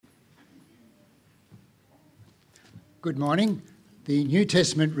Good morning. The New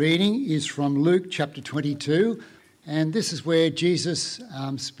Testament reading is from Luke chapter 22, and this is where Jesus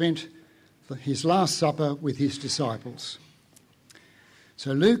spent his Last Supper with his disciples.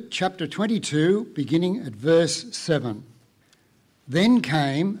 So Luke chapter 22, beginning at verse 7. Then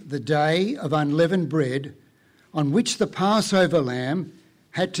came the day of unleavened bread, on which the Passover lamb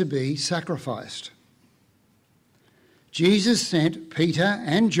had to be sacrificed. Jesus sent Peter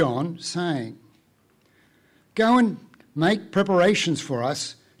and John, saying, "Go and make preparations for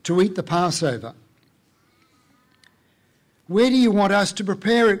us to eat the Passover." "Where do you want us to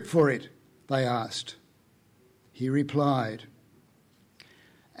prepare it for it?" they asked. He replied,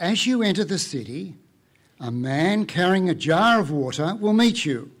 "As you enter the city, a man carrying a jar of water will meet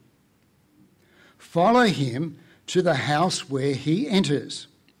you. Follow him to the house where he enters,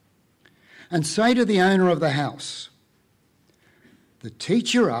 and say to the owner of the house, 'The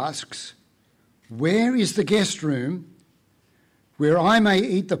teacher asks, where is the guest room where I may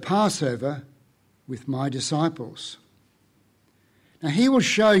eat the Passover with my disciples?' Now he will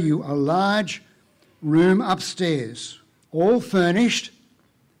show you a large room upstairs, all furnished.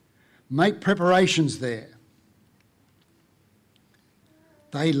 Make preparations there."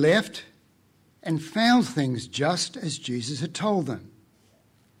 They left and found things just as Jesus had told them.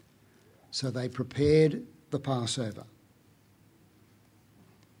 So they prepared the Passover.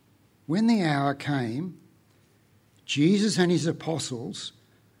 When the hour came, Jesus and his apostles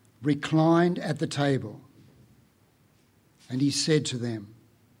reclined at the table, and he said to them,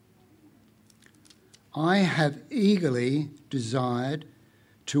 "I have eagerly desired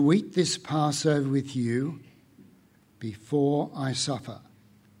to eat this Passover with you before I suffer.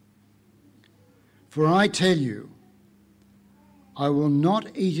 For I tell you, I will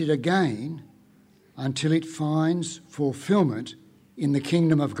not eat it again until it finds fulfillment in the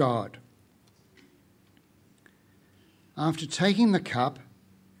kingdom of God." After taking the cup,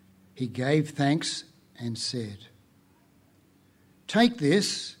 he gave thanks and said, "Take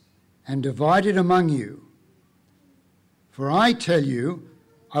this and divide it among you. For I tell you,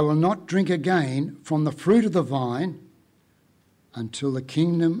 I will not drink again from the fruit of the vine until the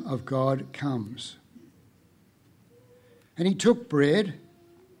kingdom of God comes." And he took bread,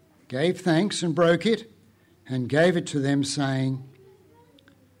 gave thanks and broke it, and gave it to them, saying,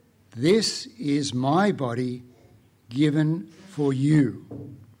 "This is my body given for you.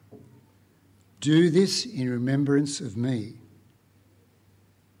 Do this in remembrance of me."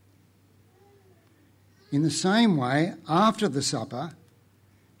 In the same way, after the supper,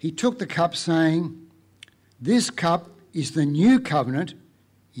 he took the cup, saying, "This cup is the new covenant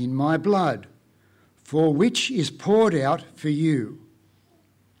in my blood, for which is poured out for you.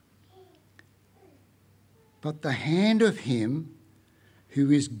 But the hand of him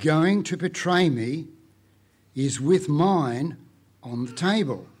who is going to betray me is with mine on the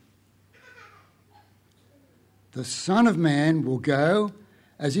table. The Son of Man will go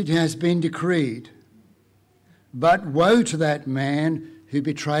as it has been decreed, but woe to that man who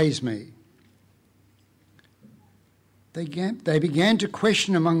betrays me." They began to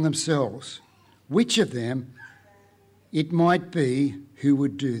question among themselves which of them it might be who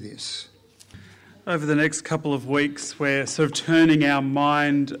would do this. Over the next couple of weeks, we're sort of turning our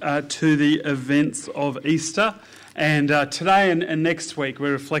mind to the events of Easter. And today and next week,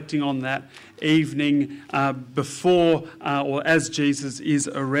 we're reflecting on that evening before or as Jesus is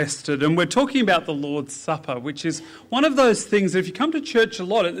arrested. And we're talking about the Lord's Supper, which is one of those things that if you come to church a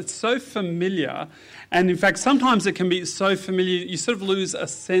lot, it's so familiar. And in fact, sometimes it can be so familiar, you sort of lose a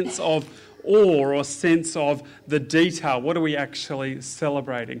sense of awe or sense of the detail. What are we actually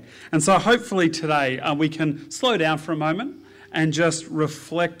celebrating? And so hopefully today we can slow down for a moment and just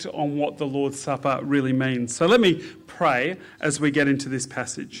reflect on what the Lord's Supper really means. So let me pray as we get into this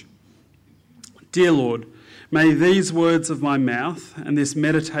passage. Dear Lord, may these words of my mouth and this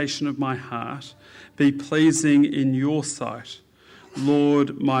meditation of my heart be pleasing in your sight,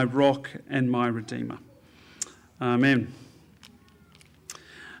 Lord, my rock and my redeemer. Amen.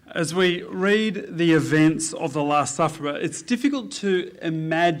 As we read the events of the Last Supper, it's difficult to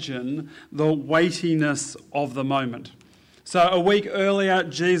imagine the weightiness of the moment. So a week earlier,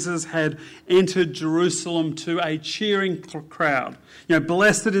 Jesus had entered Jerusalem to a cheering crowd.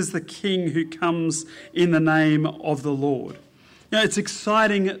 Blessed is the King who comes in the name of the Lord. It's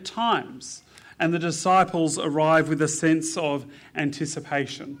exciting at times, and the disciples arrive with a sense of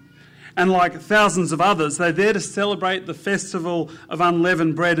anticipation. And like thousands of others, they're there to celebrate the festival of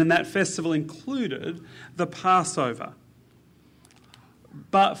unleavened bread, and that festival included the Passover.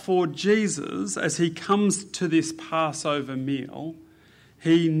 But for Jesus, as he comes to this Passover meal,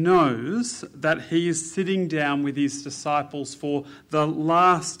 he knows that he is sitting down with his disciples for the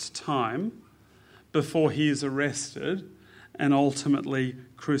last time before he is arrested and ultimately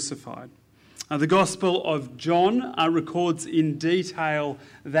crucified. The Gospel of John records in detail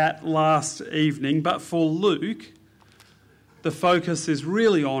that last evening, but for Luke, the focus is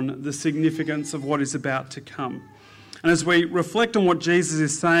really on the significance of what is about to come. And as we reflect on what Jesus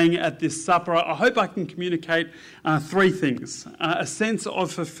is saying at this supper, I hope I can communicate three things. A sense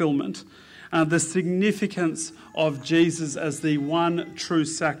of fulfillment, the significance of Jesus as the one true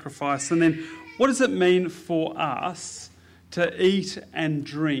sacrifice, and then what does it mean for us to eat and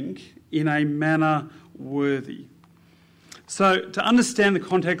drink in a manner worthy? So to understand the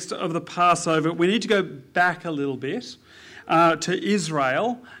context of the Passover, we need to go back a little bit to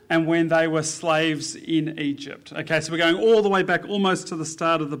Israel and when they were slaves in Egypt. Okay, so we're going all the way back almost to the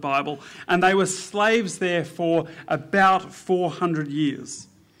start of the Bible, and they were slaves there for about 400 years.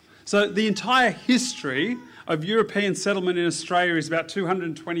 So the entire history of European settlement in Australia is about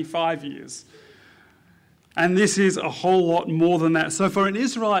 225 years. And this is a whole lot more than that. So for an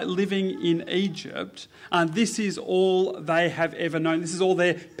Israelite living in Egypt, this is all they have ever known. This is all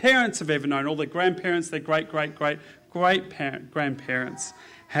their parents have ever known, all their grandparents, their great-great-great-great-grandparents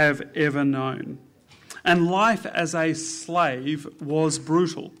have ever known. And life as a slave was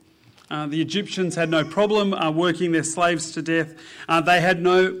brutal. The Egyptians had no problem working their slaves to death. They had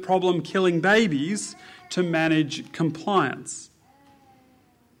no problem killing babies to manage compliance.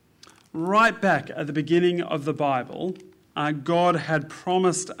 Right back at the beginning of the Bible, God had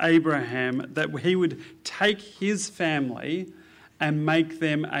promised Abraham that he would take his family and make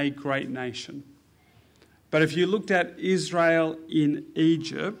them a great nation. But if you looked at Israel in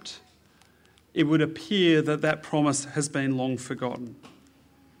Egypt, it would appear that that promise has been long forgotten.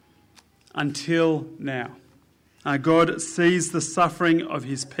 Until now. God sees the suffering of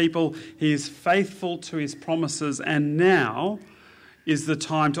his people. He is faithful to his promises, and now is the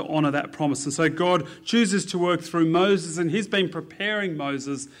time to honour that promise. And so God chooses to work through Moses, and he's been preparing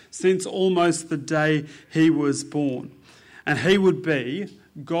Moses since almost the day he was born. And he would be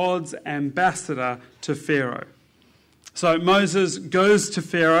God's ambassador to Pharaoh. So Moses goes to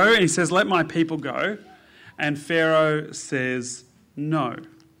Pharaoh and he says, "Let my people go." And Pharaoh says, "No."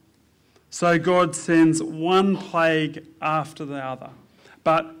 So God sends one plague after the other.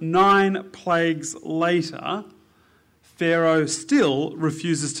 But 9 plagues later, Pharaoh still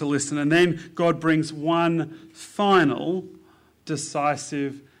refuses to listen. And then God brings one final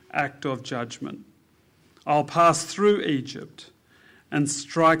decisive act of judgment. "I'll pass through Egypt and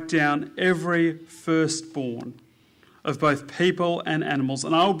strike down every firstborn of both people and animals,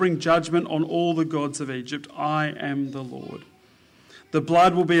 and I will bring judgment on all the gods of Egypt. I am the Lord. The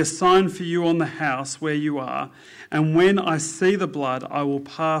blood will be a sign for you on the house where you are, and when I see the blood, I will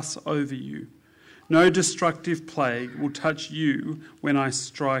pass over you. No destructive plague will touch you when I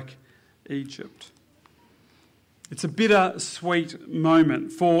strike Egypt." It's a bittersweet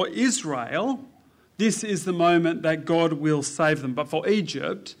moment. For Israel, this is the moment that God will save them. But for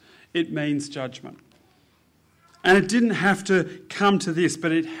Egypt, it means judgment. And it didn't have to come to this,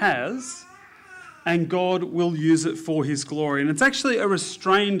 but it has. And God will use it for his glory. And it's actually a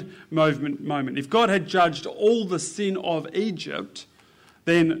restrained moment. If God had judged all the sin of Egypt,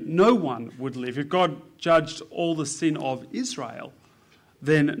 then no one would live. If God judged all the sin of Israel,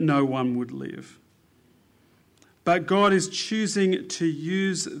 then no one would live. But God is choosing to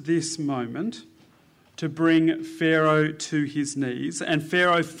use this moment to bring Pharaoh to his knees. And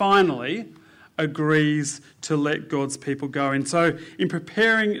Pharaoh finally agrees to let God's people go. And so in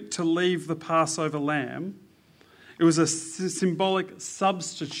preparing to leave the Passover lamb, it was a symbolic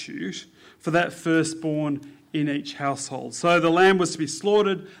substitute for that firstborn in each household. So the lamb was to be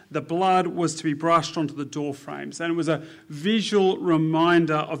slaughtered, the blood was to be brushed onto the door frames, and it was a visual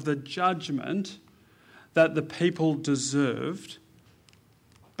reminder of the judgment that the people deserved,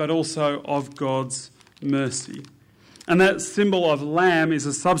 but also of God's mercy. And that symbol of lamb is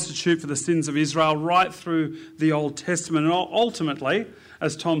a substitute for the sins of Israel right through the Old Testament. And ultimately,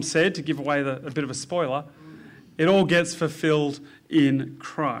 as Tom said, to give away a bit of a spoiler, it all gets fulfilled in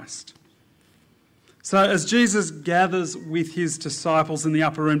Christ. So as Jesus gathers with his disciples in the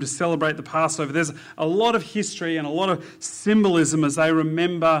upper room to celebrate the Passover, there's a lot of history and a lot of symbolism as they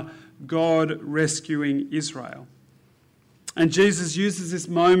remember God rescuing Israel. And Jesus uses this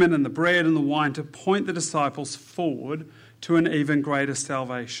moment and the bread and the wine to point the disciples forward to an even greater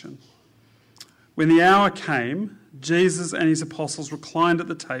salvation. When the hour came, Jesus and his apostles reclined at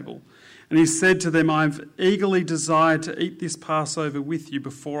the table, and he said to them, "I've eagerly desired to eat this Passover with you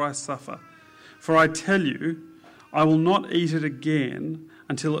before I suffer. For I tell you, I will not eat it again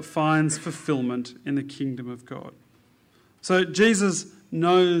until it finds fulfillment in the kingdom of God. So Jesus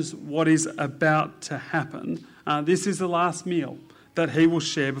knows what is about to happen. This is the last meal that he will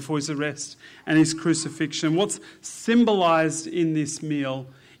share before his arrest and his crucifixion. What's symbolised in this meal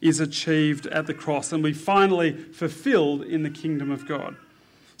is achieved at the cross and we finally fulfilled in the kingdom of God.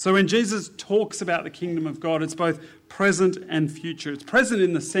 So when Jesus talks about the kingdom of God, it's both present and future. It's present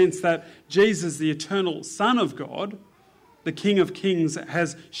in the sense that Jesus, the eternal Son of God, the King of Kings,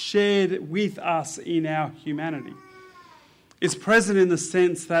 has shared with us in our humanity. It's present in the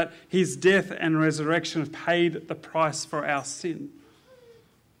sense that his death and resurrection have paid the price for our sin.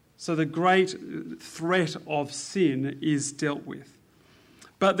 So the great threat of sin is dealt with.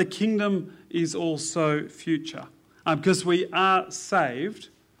 But the kingdom is also future. Because we are saved,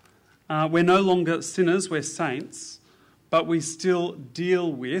 we're no longer sinners, we're saints, but we still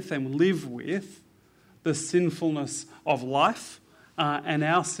deal with and live with the sinfulness of life and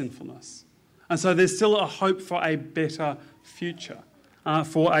our sinfulness. And so there's still a hope for a better future,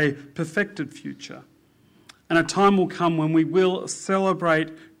 for a perfected future. And a time will come when we will celebrate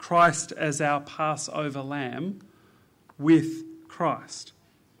Christ as our Passover lamb with Christ.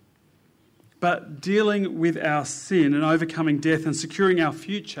 But dealing with our sin and overcoming death and securing our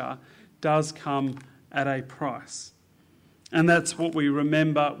future does come at a price. And that's what we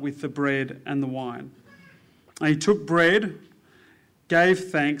remember with the bread and the wine. And he took bread,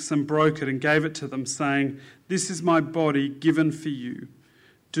 gave thanks and broke it and gave it to them, saying, "This is my body given for you.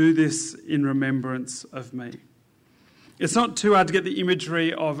 Do this in remembrance of me." It's not too hard to get the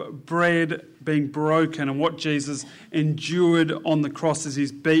imagery of bread being broken and what Jesus endured on the cross as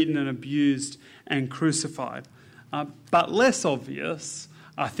he's beaten and abused and crucified. But less obvious,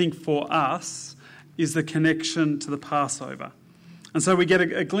 I think for us, is the connection to the Passover. And so we get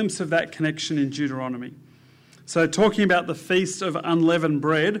a glimpse of that connection in Deuteronomy. So talking about the feast of unleavened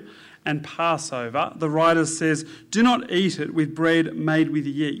bread and Passover, the writer says, "Do not eat it with bread made with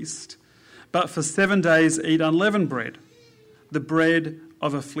yeast, but for 7 days eat unleavened bread, the bread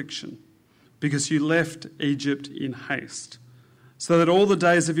of affliction, because you left Egypt in haste, so that all the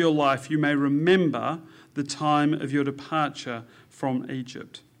days of your life you may remember the time of your departure from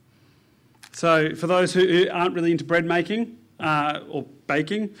Egypt." So for those who aren't really into bread making or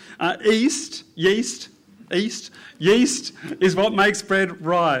baking, yeast is what makes bread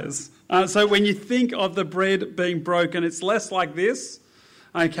rise. So when you think of the bread being broken, it's less like this.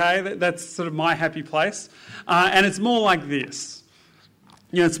 Okay, that's sort of my happy place. And it's more like this.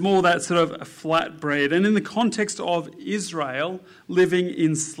 You know, it's more that sort of flat bread. And in the context of Israel living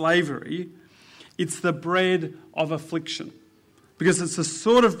in slavery, it's the bread of affliction. Because it's the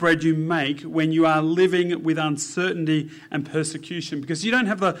sort of bread you make when you are living with uncertainty and persecution. Because you don't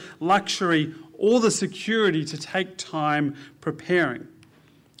have the luxury or the security to take time preparing.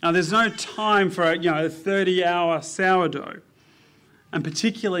 Now, there's no time for a 30-hour sourdough. And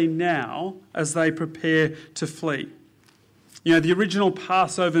particularly now as they prepare to flee. You know, the original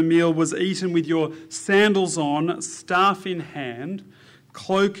Passover meal was eaten with your sandals on, staff in hand,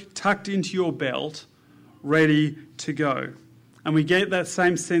 cloak tucked into your belt, ready to go. And we get that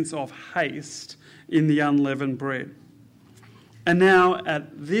same sense of haste in the unleavened bread. And now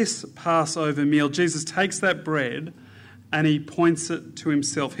at this Passover meal, Jesus takes that bread and he points it to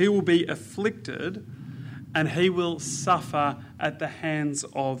himself. He will be afflicted and he will suffer at the hands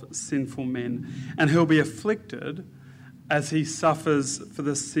of sinful men. And he'll be afflicted as he suffers for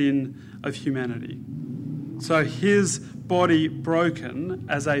the sin of humanity. So his body broken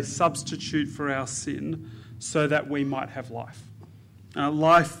as a substitute for our sin so that we might have life.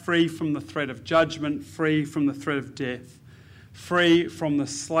 Life free from the threat of judgment, free from the threat of death, free from the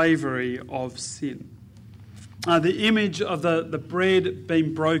slavery of sin. The image of the bread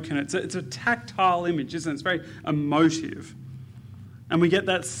being broken, it's a tactile image, isn't it? It's very emotive. And we get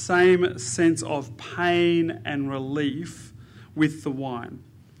that same sense of pain and relief with the wine.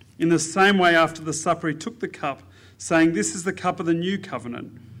 In the same way, after the supper, he took the cup, saying, "This is the cup of the new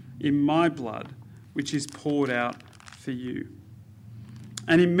covenant in my blood, which is poured out for you."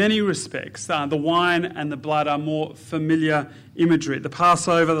 And in many respects, the wine and the blood are more familiar imagery. At the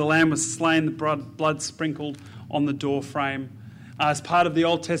Passover, the lamb was slain, the blood sprinkled on the doorframe. As part of the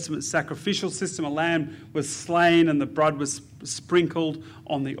Old Testament sacrificial system, a lamb was slain and the blood was sprinkled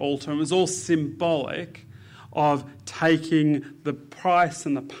on the altar. It was all symbolic of taking the price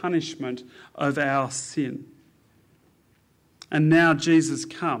and the punishment of our sin. And now Jesus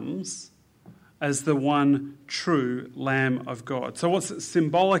comes as the one true Lamb of God. So what's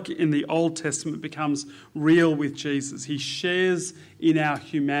symbolic in the Old Testament becomes real with Jesus. He shares in our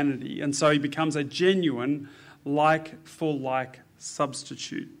humanity, and so he becomes a genuine like-for-like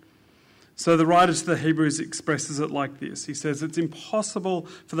substitute. So the writer to the Hebrews expresses it like this. He says, it's impossible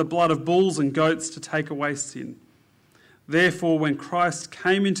for the blood of bulls and goats to take away sin. Therefore, when Christ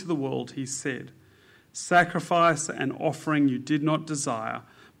came into the world, he said, sacrifice and offering you did not desire,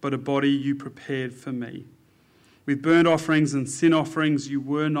 but a body you prepared for me. With burnt offerings and sin offerings you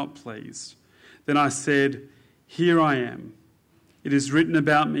were not pleased. Then I said, here I am. It is written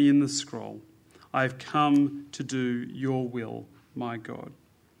about me in the scroll. I have come to do your will, my God.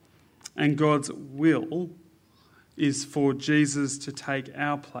 And God's will is for Jesus to take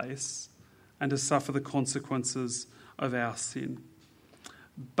our place and to suffer the consequences of our sin.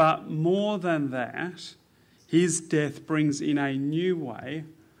 But more than that, his death brings in a new way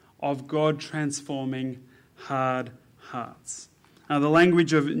of God transforming hard hearts. Now, the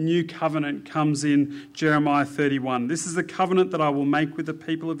language of new covenant comes in Jeremiah 31. This is the covenant that I will make with the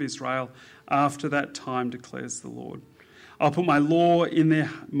people of Israel after that time, declares the Lord. I'll put my law in their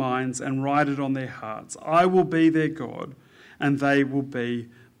minds and write it on their hearts. I will be their God, and they will be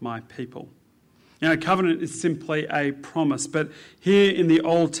my people. Now, covenant is simply a promise, but here in the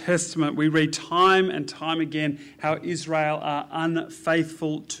Old Testament, we read time and time again how Israel are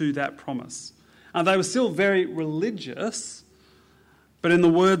unfaithful to that promise. They were still very religious, but in the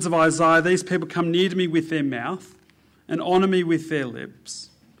words of Isaiah, these people come near to me with their mouth and honour me with their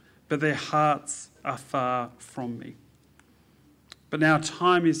lips, but their hearts are far from me. But now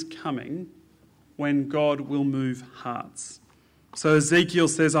time is coming when God will move hearts. So Ezekiel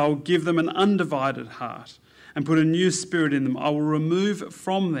says, I will give them an undivided heart and put a new spirit in them. I will remove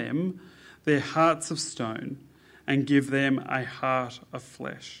from them their hearts of stone and give them a heart of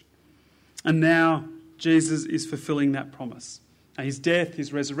flesh. And now Jesus is fulfilling that promise. His death,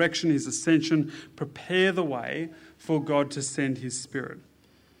 his resurrection, his ascension prepare the way for God to send his Spirit.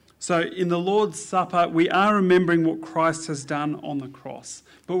 So in the Lord's Supper, we are remembering what Christ has done on the cross,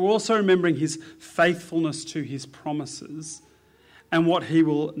 but we're also remembering his faithfulness to his promises and what he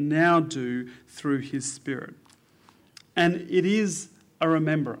will now do through his Spirit. And it is a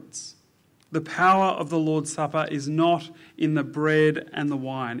remembrance. The power of the Lord's Supper is not in the bread and the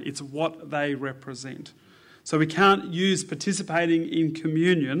wine. It's what they represent. So we can't use participating in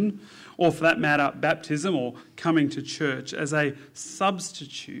communion, or for that matter, baptism or coming to church, as a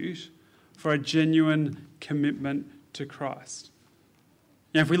substitute for a genuine commitment to Christ.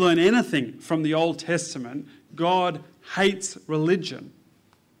 Now, if we learn anything from the Old Testament, God hates religion.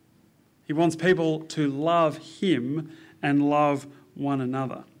 He wants people to love him and love one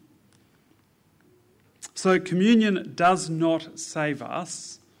another. So communion does not save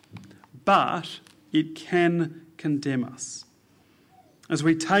us, but it can condemn us. As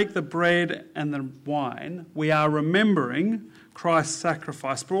we take the bread and the wine, we are remembering Christ's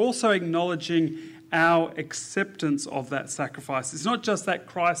sacrifice, but we're also acknowledging our acceptance of that sacrifice. It's not just that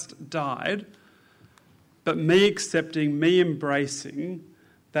Christ died, but me accepting, me embracing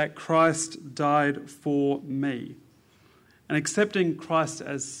that Christ died for me. And accepting Christ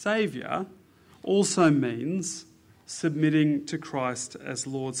as Saviour also means submitting to Christ as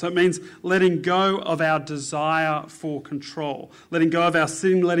Lord. So it means letting go of our desire for control, letting go of our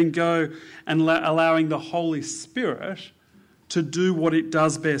sin, letting go and allowing the Holy Spirit to do what it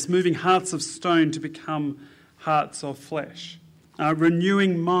does best, moving hearts of stone to become hearts of flesh,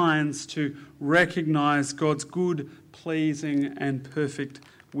 renewing minds to recognise God's good, pleasing and perfect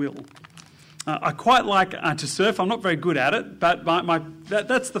will. I quite like to surf. I'm not very good at it, but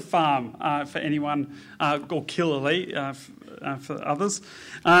that's the farm for anyone, or Killalea for others.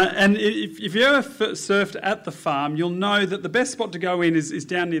 And if you ever surfed at the farm, you'll know that the best spot to go in is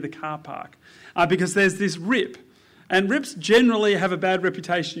down near the car park, because there's this rip. And rips generally have a bad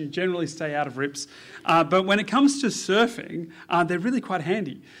reputation. You generally stay out of rips. But when it comes to surfing, they're really quite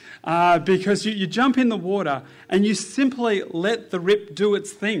handy, because you jump in the water and you simply let the rip do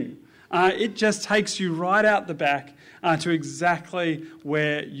its thing. It just takes you right out the back to exactly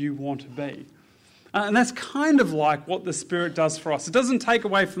where you want to be. And that's kind of like what the Spirit does for us. It doesn't take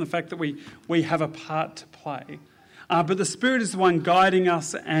away from the fact that we have a part to play. But the Spirit is the one guiding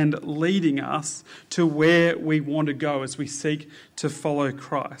us and leading us to where we want to go as we seek to follow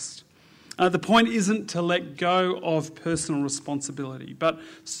Christ. The point isn't to let go of personal responsibility, but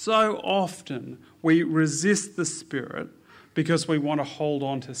so often we resist the Spirit because we want to hold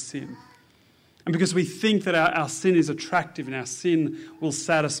on to sin. And because we think that our sin is attractive and our sin will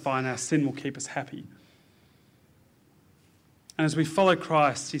satisfy and our sin will keep us happy. And as we follow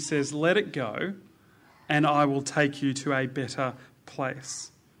Christ, he says, let it go and I will take you to a better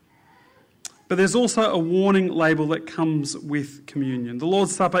place. But there's also a warning label that comes with communion. The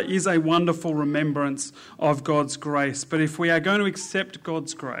Lord's Supper is a wonderful remembrance of God's grace, but if we are going to accept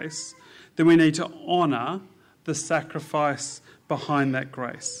God's grace, then we need to honour the sacrifice behind that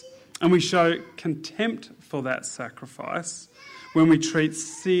grace. And we show contempt for that sacrifice when we treat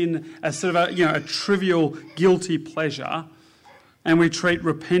sin as sort of a trivial, guilty pleasure, and we treat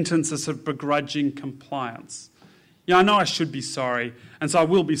repentance as sort of begrudging compliance. I know I should be sorry, and so I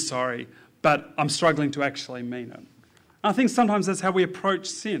will be sorry, but I'm struggling to actually mean it. And I think sometimes that's how we approach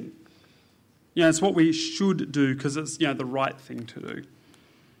sin. It's what we should do because it's the right thing to do.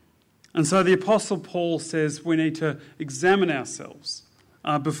 And so the Apostle Paul says we need to examine ourselves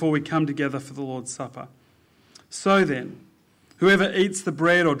before we come together for the Lord's Supper. So then, whoever eats the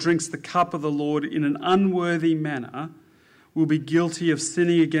bread or drinks the cup of the Lord in an unworthy manner will be guilty of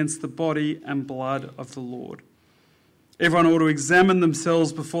sinning against the body and blood of the Lord. Everyone ought to examine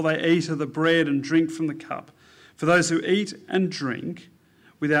themselves before they eat of the bread and drink from the cup. For those who eat and drink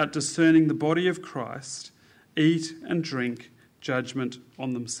without discerning the body of Christ eat and drink judgment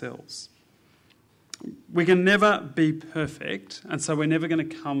on themselves. We can never be perfect, and so we're never going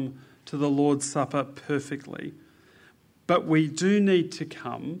to come to the Lord's Supper perfectly. But we do need to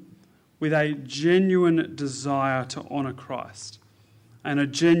come with a genuine desire to honour Christ and a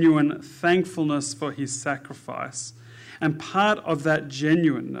genuine thankfulness for his sacrifice. And part of that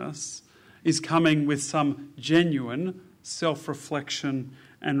genuineness is coming with some genuine self-reflection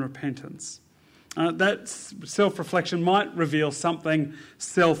and repentance. That self-reflection might reveal something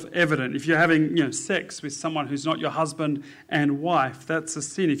self-evident. If you're having sex with someone who's not your husband and wife, that's a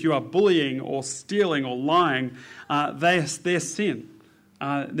sin. If you are bullying or stealing or lying, they're sin.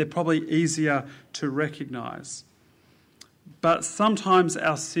 They're probably easier to recognise. But sometimes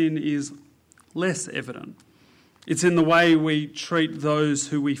our sin is less evident. It's in the way we treat those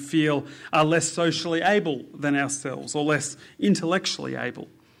who we feel are less socially able than ourselves or less intellectually able.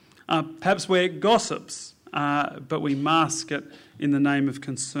 Perhaps we're gossips, but we mask it in the name of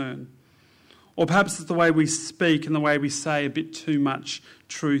concern. Or perhaps it's the way we speak and the way we say a bit too much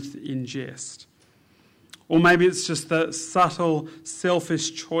truth in jest. Or maybe it's just the subtle,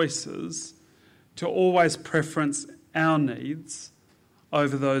 selfish choices to always preference our needs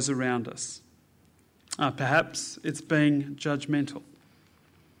over those around us. Perhaps it's being judgmental.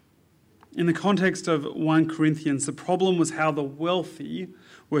 In the context of 1 Corinthians, the problem was how the wealthy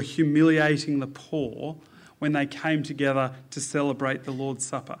were humiliating the poor when they came together to celebrate the Lord's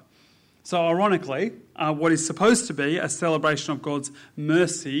Supper. So ironically, what is supposed to be a celebration of God's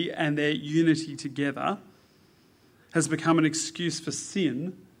mercy and their unity together has become an excuse for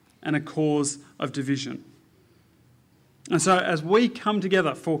sin and a cause of division. And so as we come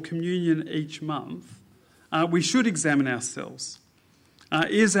together for communion each month, we should examine ourselves.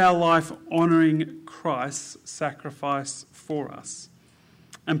 Is our life honouring Christ's sacrifice for us?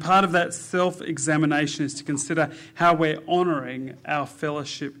 And part of that self-examination is to consider how we're honouring our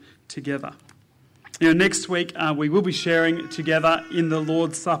fellowship together. Next week we will be sharing together in the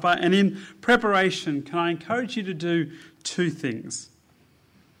Lord's Supper, and in preparation, can I encourage you to do two things?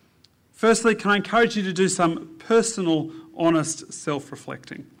 Firstly, can I encourage you to do some personal, honest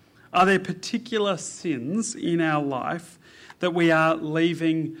self-reflecting? Are there particular sins in our life that we are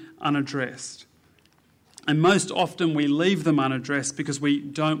leaving unaddressed? And most often we leave them unaddressed because we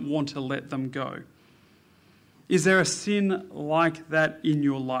don't want to let them go. Is there a sin like that in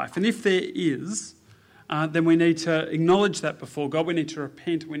your life? And if there is, then we need to acknowledge that before God. We need to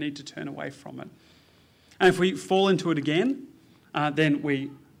repent. We need to turn away from it. And if we fall into it again, then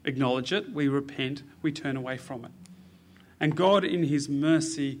we acknowledge it, we repent, we turn away from it. And God, in his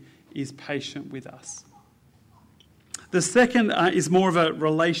mercy, is patient with us. The second is more of a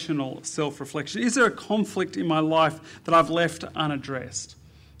relational self-reflection. Is there a conflict in my life that I've left unaddressed?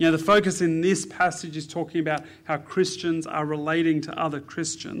 The focus in this passage is talking about how Christians are relating to other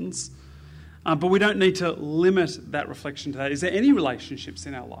Christians, but we don't need to limit that reflection to that. Is there any relationships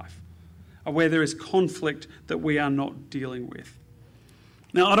in our life where there is conflict that we are not dealing with?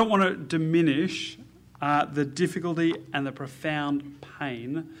 Now, I don't want to diminish the difficulty and the profound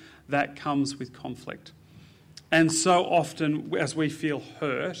pain that comes with conflict. And so often, as we feel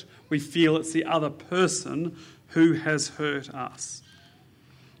hurt, we feel it's the other person who has hurt us.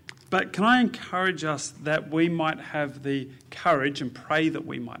 But can I encourage us that we might have the courage, and pray that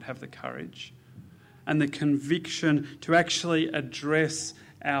we might have the courage, and the conviction to actually address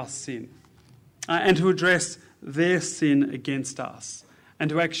our sin, and to address their sin against us, and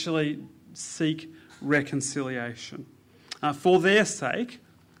to actually seek reconciliation for their sake,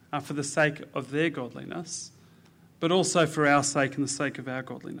 for the sake of their godliness, but also for our sake and the sake of our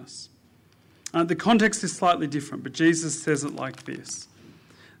godliness. The context is slightly different, but Jesus says it like this.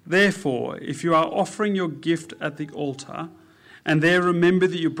 Therefore, if you are offering your gift at the altar, and there remember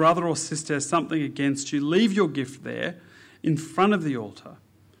that your brother or sister has something against you, leave your gift there in front of the altar.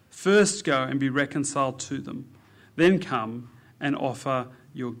 First go and be reconciled to them. Then come and offer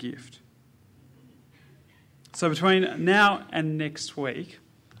your gift. So between now and next week,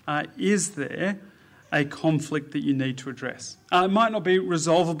 is there a conflict that you need to address? It might not be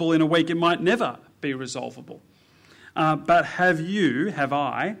resolvable in a week. It might never be resolvable. But have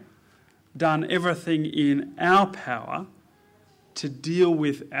I, done everything in our power to deal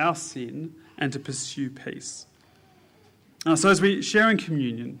with our sin and to pursue peace? So as we share in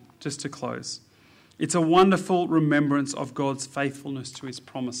communion, just to close, it's a wonderful remembrance of God's faithfulness to his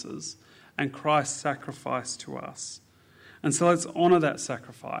promises and Christ's sacrifice to us. And so let's honour that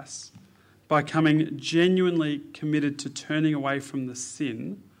sacrifice by coming genuinely committed to turning away from the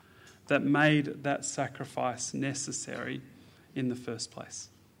sin that made that sacrifice necessary in the first place.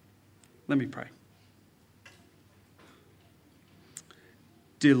 Let me pray.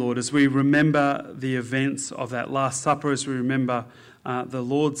 Dear Lord, as we remember the events of that Last Supper, as we remember the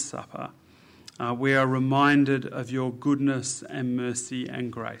Lord's Supper, we are reminded of your goodness and mercy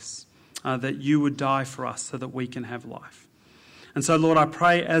and grace, that you would die for us so that we can have life. And so, Lord, I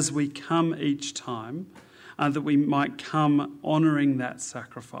pray as we come each time that we might come honouring that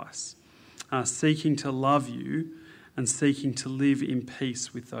sacrifice, seeking to love you and seeking to live in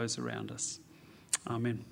peace with those around us. Amen.